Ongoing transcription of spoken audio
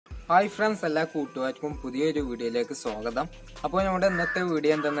Hi friends, എല്ലാ കൂട്ടുകാർക്കും പുതിയൊരു വീഡിയോയിലേക്ക് സ്വാഗതം. അപ്പോൾ നമ്മുടെ ഇന്നത്തെ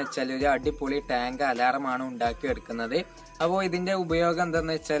വീഡിയോ എന്താണെന്ന് വെച്ചാൽ ഒരു അടിപൊളി ടാങ്ക് അലാറമാണ് ഉണ്ടാക്കിയെടുക്കുന്നത്. അപ്പോൾ ഇതിന്റെ ഉപയോഗം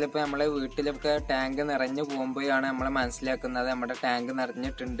എന്താണെന്ന് വെച്ചാൽ ഇപ്പോൾ നമ്മളെ വീട്ടിലൊക്കെ ടാങ്ക് നിറഞ്ഞു പോകുമ്പോഴാണ് നമ്മൾ മനസ്സിലാക്കുന്നത് നമ്മുടെ ടാങ്ക്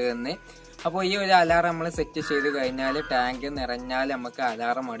നിറഞ്ഞിട്ടുണ്ട് എന്ന്. അപ്പോൾ ഈ ഒരു അലാറം നമ്മൾ സെറ്റ് ചെയ്ത് കഴിഞ്ഞാൽ ടാങ്ക് നിറഞ്ഞാൽ നമുക്ക്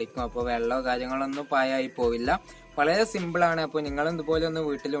അലാറം അടിക്കും. അപ്പോൾ വെള്ളമോ കാര്യങ്ങളൊന്നും പായായി പോവില്ല. വളരെ സിമ്പിളാണ്. അപ്പോൾ നിങ്ങളും ഇതുപോലെ ഒന്ന്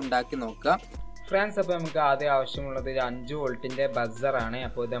വീട്ടിൽ ഉണ്ടാക്കി നോക്കുക. ഫ്രണ്ട്സ്, അപ്പോൾ നമുക്ക് ആദ്യം ആവശ്യമുള്ളത് ഒരു 5 വോൾട്ടിൻ്റെ ബസറാണ്.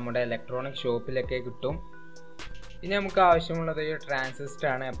 അപ്പോൾ ഇത് നമ്മുടെ ഇലക്ട്രോണിക് ഷോപ്പിലൊക്കെ കിട്ടും. ഇനി നമുക്ക് ആവശ്യമുള്ളത് ഒരു ട്രാൻസിസ്റ്റർ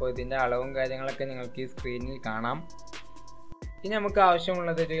ആണ്. അപ്പോൾ ഇതിൻ്റെ അളവും കാര്യങ്ങളൊക്കെ നിങ്ങൾക്ക് ഈ സ്ക്രീനിൽ കാണാം. ഇനി നമുക്ക്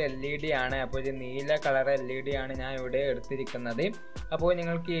ആവശ്യമുള്ളത് ഒരു LED ആണ്. അപ്പോൾ ഒരു നീല കളർ LED ആണ് ഞാൻ ഇവിടെ എടുത്തിരിക്കുന്നത്. അപ്പോൾ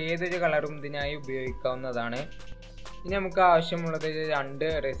നിങ്ങൾക്ക് ഏതൊരു കളറും ഇതിനായി ഉപയോഗിക്കാവുന്നതാണ്. ഇനി നമുക്ക് ആവശ്യമുള്ളത് ഒരു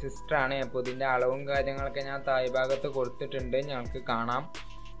 2 റെസിസ്റ്റർ ആണ്. അപ്പോൾ ഇതിൻ്റെ അളവും കാര്യങ്ങളൊക്കെ ഞാൻ താഴ്ഭാഗത്ത് കൊടുത്തിട്ടുണ്ട്, ഞങ്ങൾക്ക് കാണാം.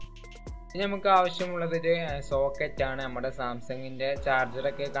 ഇനി നമുക്ക് ആവശ്യമുള്ളത് ഒരു സോക്കറ്റ് ആണ്. നമ്മുടെ സാംസങ്ങിൻ്റെ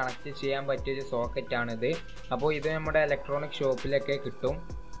ചാർജറൊക്കെ കണക്ട് ചെയ്യാൻ പറ്റിയൊരു സോക്കറ്റാണിത്. അപ്പോൾ ഇത് നമ്മുടെ ഇലക്ട്രോണിക് ഷോപ്പിലൊക്കെ കിട്ടും.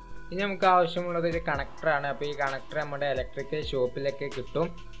 ഇനി നമുക്ക് ആവശ്യമുള്ളത് ഒരു കണക്ടറാണ്. അപ്പോൾ ഈ കണക്ടർ നമ്മുടെ ഇലക്ട്രിക്കൽ ഷോപ്പിലൊക്കെ കിട്ടും.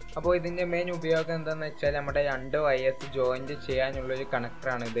 അപ്പോൾ ഇതിൻ്റെ മെയിൻ ഉപയോഗം എന്താണെന്ന് വെച്ചാൽ നമ്മുടെ 2 വയേഴ്സ് ജോയിൻറ്റ് ചെയ്യാനുള്ളൊരു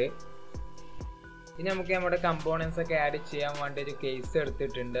കണക്ടറാണിത്. ഇനി നമുക്ക് നമ്മുടെ കമ്പോണൻസ് ഒക്കെ ആഡ് ചെയ്യാൻ വേണ്ടി ഒരു കേസ്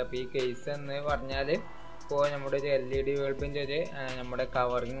എടുത്തിട്ടുണ്ട്. അപ്പോൾ ഈ കേസ് എന്ന് പറഞ്ഞാൽ ഇപ്പോൾ നമ്മുടെ ഒരു LED ബൾബിൻ്റെ ഒരു നമ്മുടെ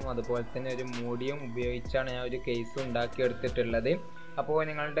കവറിങ്ങും അതുപോലെ തന്നെ ഒരു മൂടിയും ഉപയോഗിച്ചാണ് ഞാൻ ഒരു കേസ് ഉണ്ടാക്കിയെടുത്തിട്ടുള്ളത്. അപ്പോൾ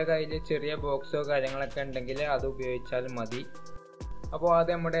നിങ്ങളുടെ കയ്യിൽ ചെറിയ ബോക്സോ കാര്യങ്ങളൊക്കെ ഉണ്ടെങ്കിൽ അത് ഉപയോഗിച്ചാലും മതി. അപ്പോൾ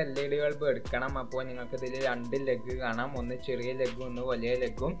ആദ്യം നമ്മുടെ LED ബൾബ് എടുക്കണം. അപ്പോൾ നിങ്ങൾക്ക് ഇതിൽ 2 ലെഗ് കാണാം, ഒന്ന് ചെറിയ ലെഗും ഒന്ന് വലിയ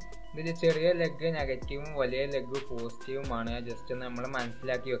ലെഗും. ഇതിൽ ചെറിയ ലെഗ് നെഗറ്റീവും വലിയ ലെഗ് പോസിറ്റീവുമാണ്. ജസ്റ്റ് ഒന്ന് നമ്മൾ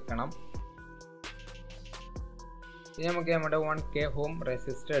മനസ്സിലാക്കി വെക്കണം. ഇനി നമുക്ക് നമ്മുടെ 1K ഓം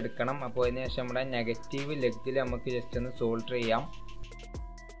റെസിസ്റ്റർ എടുക്കണം. അപ്പോൾ അതിന് ശേഷം നമ്മുടെ നെഗറ്റീവ് ലെഗിൽ നമുക്ക് ജസ്റ്റ് ഒന്ന് സോൾഡർ ചെയ്യാം.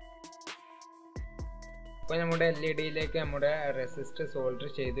 അപ്പോൾ നമ്മുടെ LEDയിലേക്ക് നമ്മുടെ റെസിസ്റ്റർ സോൾഡർ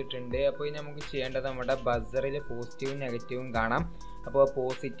ചെയ്തിട്ടുണ്ട്. അപ്പോൾ ഇനി നമുക്ക് ചെയ്യേണ്ടത് നമ്മുടെ ബസറിൽ പോസിറ്റീവും നെഗറ്റീവും കാണാം. അപ്പോൾ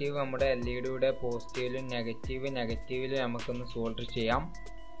പോസിറ്റീവ് നമ്മുടെ LEDയുടെ പോസിറ്റീവിലും നെഗറ്റീവിലും നമുക്കൊന്ന് സോൾഡർ ചെയ്യാം.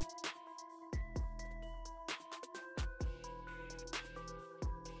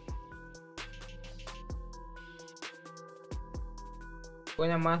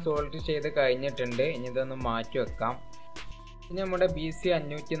 അപ്പോൾ നമ്മൾ സോൾഡർ ചെയ്ത് കഴിഞ്ഞിട്ടുണ്ട്. ഇനി ഇതൊന്ന് മാറ്റി വെക്കാം. ഇനി നമ്മുടെ BC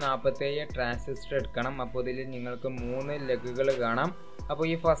 547 ട്രാൻസിസ്റ്റർ എടുക്കണം. അപ്പോൾ ഇതിൽ നിങ്ങൾക്ക് 3 ലെഗുകൾ കാണാം. അപ്പോൾ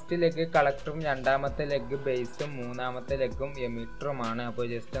ഈ ഫസ്റ്റ് ലെഗ് കളക്ടറും, രണ്ടാമത്തെ ലെഗ് ബേസും, മൂന്നാമത്തെ ലെഗും എമിറ്ററുമാണ്. അപ്പോൾ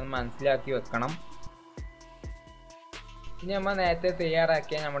ജസ്റ്റ് ഒന്ന് മനസ്സിലാക്കി വെക്കണം. ഇനി നമ്മൾ നേരത്തെ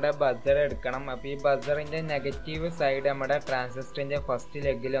തയ്യാറാക്കിയ നമ്മുടെ ബസർ എടുക്കണം. അപ്പോൾ ഈ ബസറിൻ്റെ നെഗറ്റീവ് സൈഡ് നമ്മുടെ ട്രാൻസിസ്റ്ററിൻ്റെ ഫസ്റ്റ്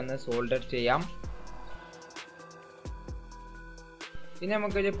ലെഗിൽ ഒന്ന് സോൾഡർ ചെയ്യാം. ഇനി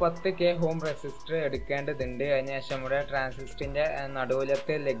നമുക്കൊരു 10K ഓം റെസിസ്റ്റർ എടുക്കേണ്ടതുണ്ട്. അതിനുശേഷം നമ്മുടെ ട്രാൻസിസ്റ്ററിൻ്റെ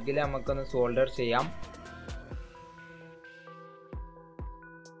നടുവിലത്തെ ലെഗിൽ നമുക്കൊന്ന് സോൾഡർ ചെയ്യാം.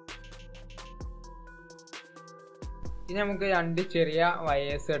 ഇനി നമുക്ക് 2 ചെറിയ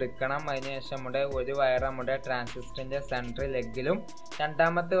വയേഴ്സ് എടുക്കണം. അതിനുശേഷം നമ്മുടെ ഒരു വയർ നമ്മുടെ ട്രാൻസിസ്റ്ററിൻ്റെ സെൻട്രൽ ലെഗിലും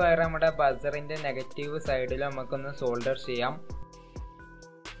രണ്ടാമത്തെ വയർ നമ്മുടെ ബസറിൻ്റെ നെഗറ്റീവ് സൈഡിലും നമുക്കൊന്ന് സോൾഡർ ചെയ്യാം.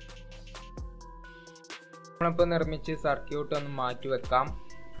 നമ്മളിപ്പോൾ നിർമ്മിച്ച് സർക്യൂട്ട് ഒന്ന് മാറ്റി വെക്കാം.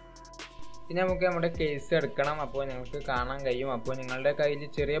 ഇനി നമുക്ക് നമ്മുടെ കേസ് എടുക്കണം. അപ്പോൾ നിങ്ങൾക്ക് കാണാൻ കഴിയും. അപ്പോൾ നിങ്ങളുടെ കയ്യിൽ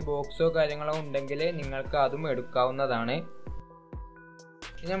ചെറിയ ബോക്സോ കാര്യങ്ങളോ ഉണ്ടെങ്കിൽ നിങ്ങൾക്ക് അതും എടുക്കാവുന്നതാണ്.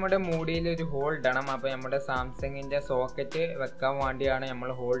 ഇനി നമ്മുടെ മൂടിയിൽ ഒരു ഹോൾ ഇടണം. അപ്പോൾ നമ്മുടെ സാംസങ്ങിൻ്റെ സോക്കറ്റ് വെക്കാൻ വേണ്ടിയാണ്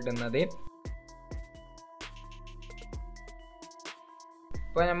നമ്മൾ ഹോൾ ഇടുന്നത്.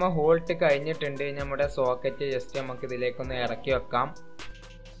 ഇപ്പോൾ നമ്മൾ ഹോൾട്ട് കഴിഞ്ഞിട്ടുണ്ട്. ഇനി നമ്മുടെ സോക്കറ്റ് ജസ്റ്റ് നമുക്ക് ഇതിലേക്കൊന്ന് ഇറക്കി വെക്കാം.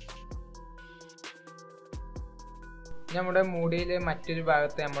 നമ്മുടെ മൂടിയിൽ മറ്റൊരു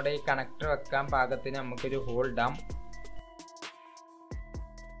ഭാഗത്ത് നമ്മുടെ ഈ കണക്ടർ വെക്കാൻ പാകത്തിന് നമുക്കൊരു ഹോൾ ഇടാം.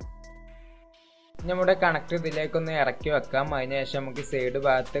 നമ്മുടെ കണക്ടർ ഇതിലേക്കൊന്ന് ഇറക്കി വെക്കാം. അതിനുശേഷം നമുക്ക് സൈഡ്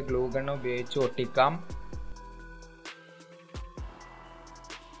ഭാഗത്ത് ഗ്ലൂ ഗൺ ഉപയോഗിച്ച് ഒട്ടിക്കാം.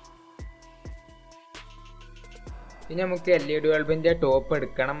 ഇനി നമുക്ക് LED ബൾബിൻ്റെ ടോപ്പ്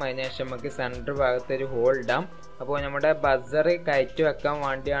എടുക്കണം. അതിനുശേഷം നമുക്ക് സെൻറ്റർ ഭാഗത്ത് ഒരു ഹോൾ ഇടാം. അപ്പോൾ നമ്മുടെ ബസർ കയറ്റി വെക്കാൻ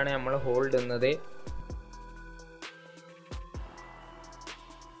വേണ്ടിയാണ് നമ്മൾ ഹോൾ ഇടുന്നത്.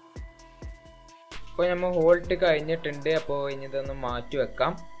 അപ്പോൾ നമ്മൾ ഹോൾട്ട് കഴിഞ്ഞിട്ടുണ്ട്. അപ്പോൾ ഇനി ഇതൊന്ന് മാറ്റി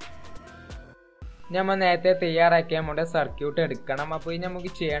വെക്കാം. നമ്മൾ നേരത്തെ തയ്യാറാക്കിയ നമ്മുടെ സർക്യൂട്ട് എടുക്കണം. അപ്പോൾ ഇനി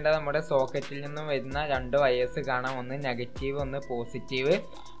നമുക്ക് ചെയ്യേണ്ടത് നമ്മുടെ സോക്കറ്റിൽ നിന്നും വരുന്ന 2 വയേഴ്സ് കാണാം, ഒന്ന് നെഗറ്റീവ് ഒന്ന് പോസിറ്റീവ്.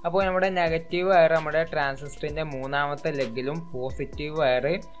 അപ്പോൾ നമ്മുടെ നെഗറ്റീവ് വയർ നമ്മുടെ ട്രാൻസിസ്റ്ററിൻ്റെ മൂന്നാമത്തെ ലെഗിലും പോസിറ്റീവ് വയർ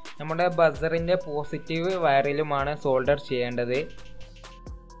നമ്മുടെ ബസറിൻ്റെ പോസിറ്റീവ് വയറിലുമാണ് സോൾഡർ ചെയ്യേണ്ടത്.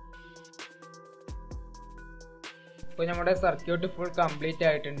 അപ്പോൾ നമ്മുടെ സർക്യൂട്ട് ഫുൾ കംപ്ലീറ്റ്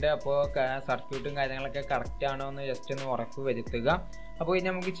ആയിട്ടുണ്ട്. അപ്പോൾ സർക്യൂട്ടും കാര്യങ്ങളൊക്കെ കറക്റ്റ് ആണോ എന്ന് ജസ്റ്റ് ഒന്ന് ഉറപ്പ് വരുത്തുക. അപ്പോൾ ഇനി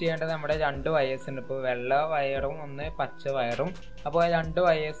നമുക്ക് ചെയ്യേണ്ടത് നമ്മുടെ 2 വയേഴ്സ് ഉണ്ട്. ഇപ്പോൾ വെള്ള വയറും ഒന്ന് പച്ച വയറും. അപ്പോൾ 2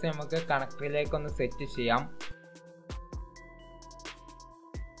 വയേഴ്സ് നമുക്ക് കണക്ടറിലേക്ക് ഒന്ന് സെറ്റ് ചെയ്യാം.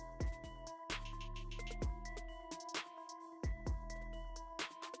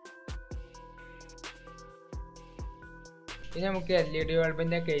 ഇനി നമുക്ക് LED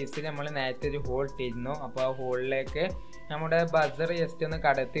ബൾബിന്റെ കേസിൽ നമ്മൾ നേരത്തെ ഒരു ഹോൾ ഇട്ടിരുന്നു. അപ്പോൾ ആ ഹോളിലേക്ക് നമ്മുടെ ബസർ ജസ്റ്റ് ഒന്ന്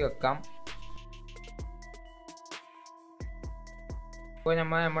കടത്തി വെക്കാം. അപ്പോൾ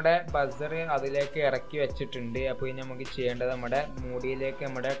നമ്മുടെ ബസർ അതിലേക്ക് ഇറക്കി വെച്ചിട്ടുണ്ട്. അപ്പോൾ ഇനി നമുക്ക് ചെയ്യേണ്ടത് നമ്മുടെ മൂടിയിലേക്ക്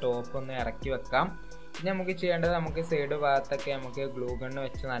നമ്മുടെ ടോപ്പ് ഒന്ന് ഇറക്കി വെക്കാം. ഇനി നമുക്ക് ചെയ്യേണ്ടത് നമുക്ക് സൈഡ് ഭാഗത്തൊക്കെ നമുക്ക് ഗ്ലൂ ഗണ്ണ്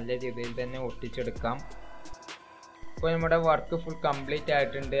വെച്ച് നല്ല രീതിയിൽ തന്നെ ഒട്ടിച്ചെടുക്കാം. അപ്പോൾ നമ്മുടെ വർക്ക് ഫുൾ കംപ്ലീറ്റ്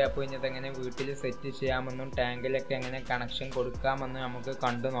ആയിട്ടുണ്ട്. അപ്പോൾ ഇനി ഇതെങ്ങനെ വീട്ടിൽ സെറ്റ് ചെയ്യാമെന്നും ടാങ്കിലൊക്കെ എങ്ങനെ കണക്ഷൻ കൊടുക്കാമെന്നും നമുക്ക്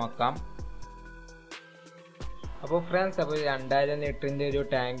കണ്ടു നോക്കാം. അപ്പോൾ ഫ്രണ്ട്സ്, അപ്പോൾ 2000 ലിറ്ററിൻ്റെ ഒരു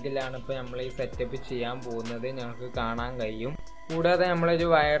ടാങ്കിലാണ് ഇപ്പോൾ നമ്മൾ ഈ സെറ്റപ്പ് ചെയ്യാൻ പോകുന്നത്. ഞങ്ങൾക്ക് കാണാൻ കഴിയും. കൂടാതെ നമ്മളൊരു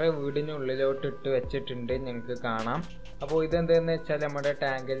വയറ് വീടിനുള്ളിലോട്ട് ഇട്ട് വെച്ചിട്ടുണ്ട്, നിങ്ങൾക്ക് കാണാം. അപ്പോൾ ഇതെന്താണെന്ന് വെച്ചാൽ നമ്മുടെ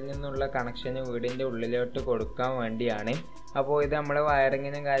ടാങ്കിൽ നിന്നുള്ള കണക്ഷന് വീടിൻ്റെ ഉള്ളിലോട്ട് കൊടുക്കാൻ വേണ്ടിയാണ്. അപ്പോൾ ഇത് നമ്മൾ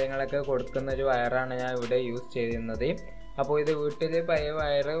വയറിങ്ങിനും കാര്യങ്ങളൊക്കെ കൊടുക്കുന്ന ഒരു വയറാണ് ഞാൻ ഇവിടെ യൂസ് ചെയ്യുന്നത്. അപ്പോൾ ഇത് വീട്ടിൽ പഴയ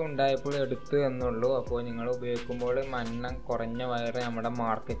വയറ് ഉണ്ടായപ്പോൾ എടുത്തു എന്നുള്ളൂ. അപ്പോൾ നിങ്ങൾ ഉപയോഗിക്കുമ്പോൾ മണ്ണം കുറഞ്ഞ വയറ് നമ്മുടെ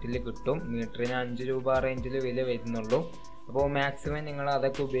മാർക്കറ്റിൽ കിട്ടും. മീറ്ററിന് 5 രൂപ റേഞ്ചിൽ വില വരുന്നുള്ളൂ. അപ്പോൾ മാക്സിമം നിങ്ങൾ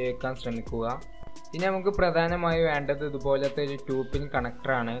അതൊക്കെ ഉപയോഗിക്കാൻ ശ്രമിക്കുക. ഇനി നമുക്ക് പ്രധാനമായി വേണ്ടത് ഇതുപോലത്തെ ഒരു 2 പിൻ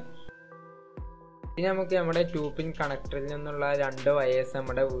കണക്ടറാണ്. ഇനി നമുക്ക് നമ്മുടെ 2 പിൻ കണക്ടറിൽ നിന്നുള്ള 2 വയേഴ്സ്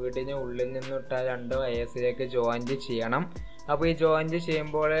നമ്മുടെ വീടിന് ഉള്ളിൽ നിന്നിട്ട 2 വയേഴ്സിലേക്ക് ജോയിൻറ്റ് ചെയ്യണം. അപ്പോൾ ഈ ജോയിൻറ്റ്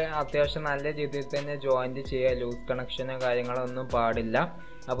ചെയ്യുമ്പോൾ അത്യാവശ്യം നല്ല രീതിയിൽ തന്നെ ജോയിൻറ്റ് ചെയ്യുക. ലൂസ് കണക്ഷനോ കാര്യങ്ങളോ ഒന്നും പാടില്ല.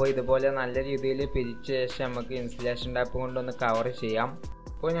 അപ്പോൾ ഇതുപോലെ നല്ല രീതിയിൽ പിരിച്ച ശേഷം നമുക്ക് ഇൻസുലേഷൻ ടാപ്പ് കൊണ്ടൊന്ന് കവർ ചെയ്യാം.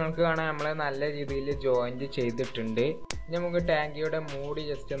 അപ്പോൾ ഞങ്ങൾക്ക് കാണാൻ നമ്മൾ നല്ല രീതിയിൽ ജോയിൻറ്റ് ചെയ്തിട്ടുണ്ട്. ഇനി നമുക്ക് ടാങ്കിയുടെ മൂടി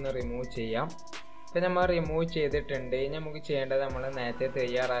ജസ്റ്റ് ഒന്ന് റിമൂവ് ചെയ്യാം. അപ്പോൾ നമ്മൾ റിമൂവ് ചെയ്തിട്ടുണ്ട്. ഇനി നമുക്ക് ചെയ്യേണ്ടത് നമ്മൾ നേരത്തെ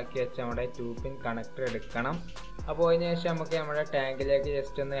തയ്യാറാക്കി വെച്ച നമ്മുടെ 2 പിൻ കണക്ടർ എടുക്കണം. അപ്പോൾ അതിന് ശേഷം നമുക്ക് നമ്മുടെ ടാങ്കിലേക്ക്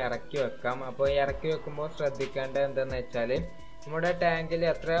ജസ്റ്റ് ഒന്ന് ഇറക്കി വെക്കാം. അപ്പോൾ ഇറക്കി വെക്കുമ്പോൾ ശ്രദ്ധിക്കേണ്ടത് എന്താണെന്ന് വെച്ചാൽ നമ്മുടെ ടാങ്കിൽ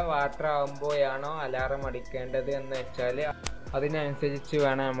എത്ര വാട്ടർ ആകുമ്പോഴാണോ അലാറം അടിക്കേണ്ടത് എന്ന് വെച്ചാൽ അതിനനുസരിച്ച്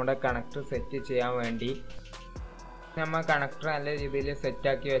വേണം നമ്മുടെ കണക്ടർ സെറ്റ് ചെയ്യാൻ വേണ്ടി. നമ്മൾ കണക്ടർ നല്ല രീതിയിൽ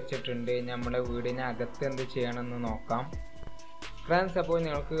സെറ്റാക്കി വെച്ചിട്ടുണ്ട്. നമ്മുടെ വീടിനകത്ത് എന്ത് ചെയ്യണമെന്ന് നോക്കാം. ഫ്രണ്ട്സ്, അപ്പോൾ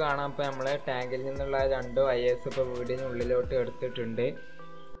നിങ്ങൾക്ക് കാണാം, ഇപ്പോൾ നമ്മൾ ടാങ്കിൽ നിന്നുള്ള 2 വയേഴ്സ് ഇപ്പോൾ വീടിനുള്ളിലോട്ട് എടുത്തിട്ടുണ്ട്.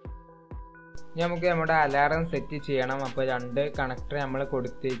 നമുക്ക് നമ്മുടെ അലാറം സെറ്റ് ചെയ്യണം. അപ്പോൾ 2 കണക്ടർ നമ്മൾ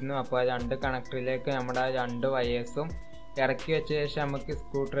കൊടുത്തിരുന്നു. അപ്പോൾ ആ 2 കണക്ടറിലേക്ക് നമ്മുടെ 2 വയേഴ്സും ഇറക്കി വെച്ച ശേഷം നമുക്ക്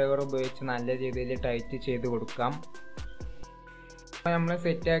സ്ക്രൂ ഡ്രൈവർ ഉപയോഗിച്ച് നല്ല രീതിയിൽ ടൈറ്റ് ചെയ്ത് കൊടുക്കാം. അപ്പോൾ നമ്മൾ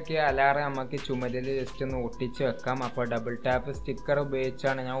സെറ്റാക്കിയ അലാറം നമുക്ക് ചുമരിൽ ജസ്റ്റ് ഒന്ന് ഒട്ടിച്ച് വെക്കാം. അപ്പോൾ ഡബിൾ ടാപ്പ് സ്റ്റിക്കർ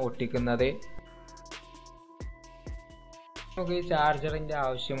ഉപയോഗിച്ചാണ് ഞാൻ ഒട്ടിക്കുന്നത്. നമുക്ക് ഈ ചാർജറിൻ്റെ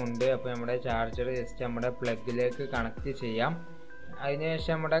ആവശ്യമുണ്ട്. അപ്പോൾ നമ്മുടെ ചാർജർ ജസ്റ്റ് നമ്മുടെ പ്ലഗിലേക്ക് കണക്ട് ചെയ്യാം.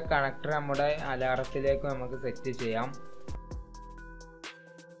 അതിനുശേഷം നമ്മുടെ കണക്ടർ നമ്മുടെ അലാറത്തിലേക്ക് നമുക്ക് സെറ്റ് ചെയ്യാം.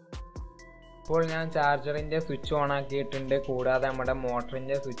 ഇപ്പോൾ ഞാൻ ചാർജറിൻ്റെ സ്വിച്ച് ഓൺ ആക്കിയിട്ടുണ്ട്. കൂടാതെ നമ്മുടെ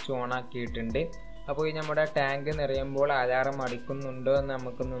മോട്ടറിൻ്റെ സ്വിച്ച് ഓൺ ആക്കിയിട്ടുണ്ട്. അപ്പോൾ ഈ നമ്മുടെ ടാങ്ക് നിറയുമ്പോൾ അലാറം അടിക്കുന്നുണ്ടോ എന്ന്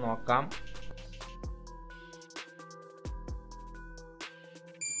നമുക്കൊന്ന് നോക്കാം.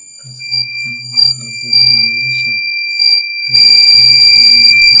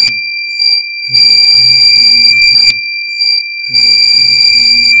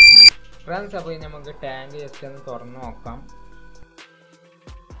 ഫ്രണ്ട്സ്, അപ്പോൾ നമുക്ക് ടാങ്ക് ജസ്റ്റ് ഒന്ന് തുറന്ന് നോക്കാം.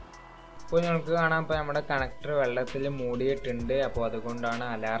 അപ്പോൾ നിങ്ങൾക്ക് കാണാം, ഇപ്പോൾ നമ്മുടെ കണക്ടർ വെള്ളത്തിൽ മൂടിയിട്ടുണ്ട്. അപ്പോൾ അതുകൊണ്ടാണ്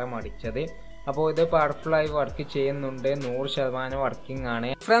അലാറം അടിച്ചത്. അപ്പോൾ ഇത് പവർഫുള്ളായി വർക്ക് ചെയ്യുന്നുണ്ട്. 100% വർക്കിംഗ് ആണ്.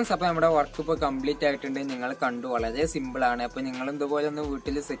 ഫ്രണ്ട്സ്, അപ്പോൾ നമ്മുടെ വർക്ക് ഇപ്പോൾ കംപ്ലീറ്റ് ആയിട്ടുണ്ട്. നിങ്ങൾ കണ്ടു, വളരെ സിമ്പിൾ ആണ്. അപ്പോൾ നിങ്ങൾ ഇതുപോലെ ഒന്ന്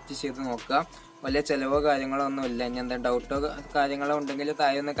വീട്ടിൽ സെറ്റ് ചെയ്ത് നോക്കുക. വലിയ ചിലവോ കാര്യങ്ങളോ ഒന്നും ഇല്ല. ഇനി എന്താ ഡൗട്ടോ കാര്യങ്ങളോ ഉണ്ടെങ്കിൽ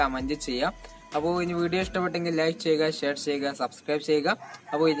താഴെ ഒന്ന് കമന്റ് ചെയ്യാം. അപ്പോൾ ഇനി വീഡിയോ ഇഷ്ടപ്പെട്ടെങ്കിൽ ലൈക്ക് ചെയ്യുക, ഷെയർ ചെയ്യുക, സബ്സ്ക്രൈബ് ചെയ്യുക.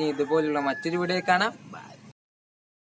 അപ്പോൾ ഇനി ഇതുപോലുള്ള മറ്റൊരു വീഡിയോ കാണാം.